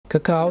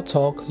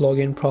KakaoTalk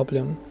login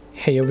problem.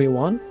 Hey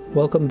everyone,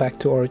 welcome back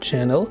to our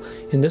channel.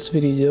 In this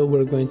video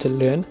we're going to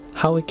learn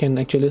how we can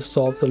actually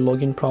solve the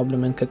login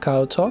problem in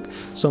KakaoTalk,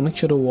 so make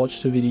sure to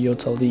watch the video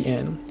till the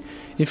end.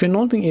 If you're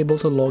not being able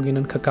to log in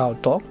on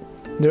KakaoTalk,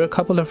 there are a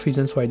couple of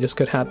reasons why this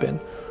could happen.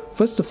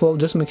 First of all,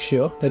 just make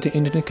sure that the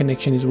internet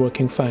connection is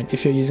working fine.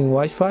 If you're using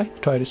Wi-Fi,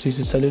 try to switch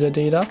to cellular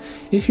data.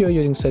 If you're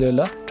using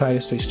cellular, try to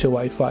switch to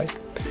Wi-Fi.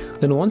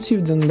 Then once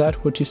you've done that,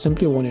 what you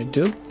simply want to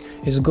do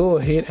is go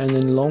ahead and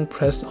then long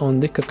press on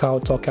the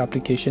KakaoTalk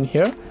application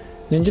here.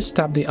 Then just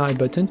tap the I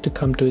button to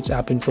come to its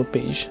app info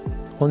page.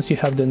 Once you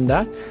have done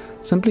that,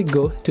 simply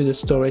go to the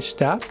storage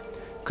tab,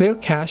 clear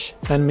cache,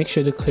 and make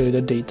sure to clear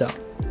the data.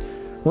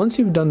 Once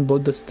you've done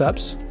both the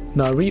steps,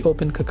 now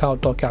reopen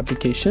KakaoTalk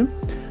application.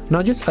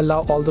 Now just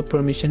allow all the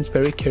permissions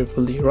very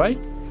carefully, right?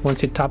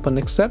 Once you tap on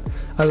accept,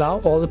 allow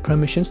all the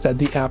permissions that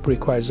the app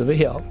requires over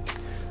here.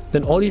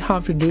 Then all you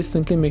have to do is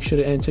simply make sure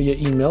to enter your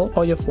email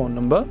or your phone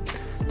number.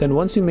 Then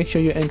once you make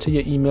sure you enter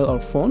your email or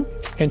phone,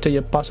 enter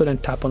your password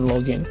and tap on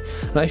login.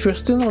 Now if you're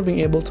still not being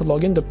able to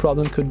log in, the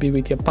problem could be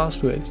with your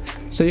password.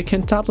 So you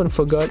can tap on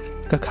forgot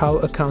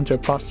Kakao account or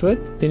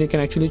password, then you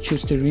can actually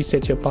choose to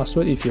reset your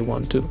password if you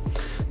want to.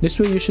 This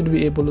way you should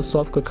be able to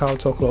solve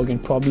KakaoTalk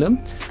login problem.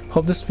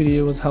 Hope this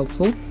video was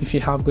helpful. If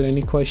you have got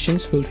any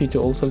questions, feel free to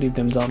also leave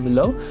them down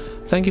below.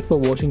 Thank you for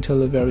watching till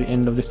the very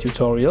end of this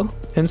tutorial,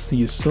 and see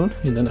you soon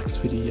in the next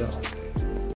video.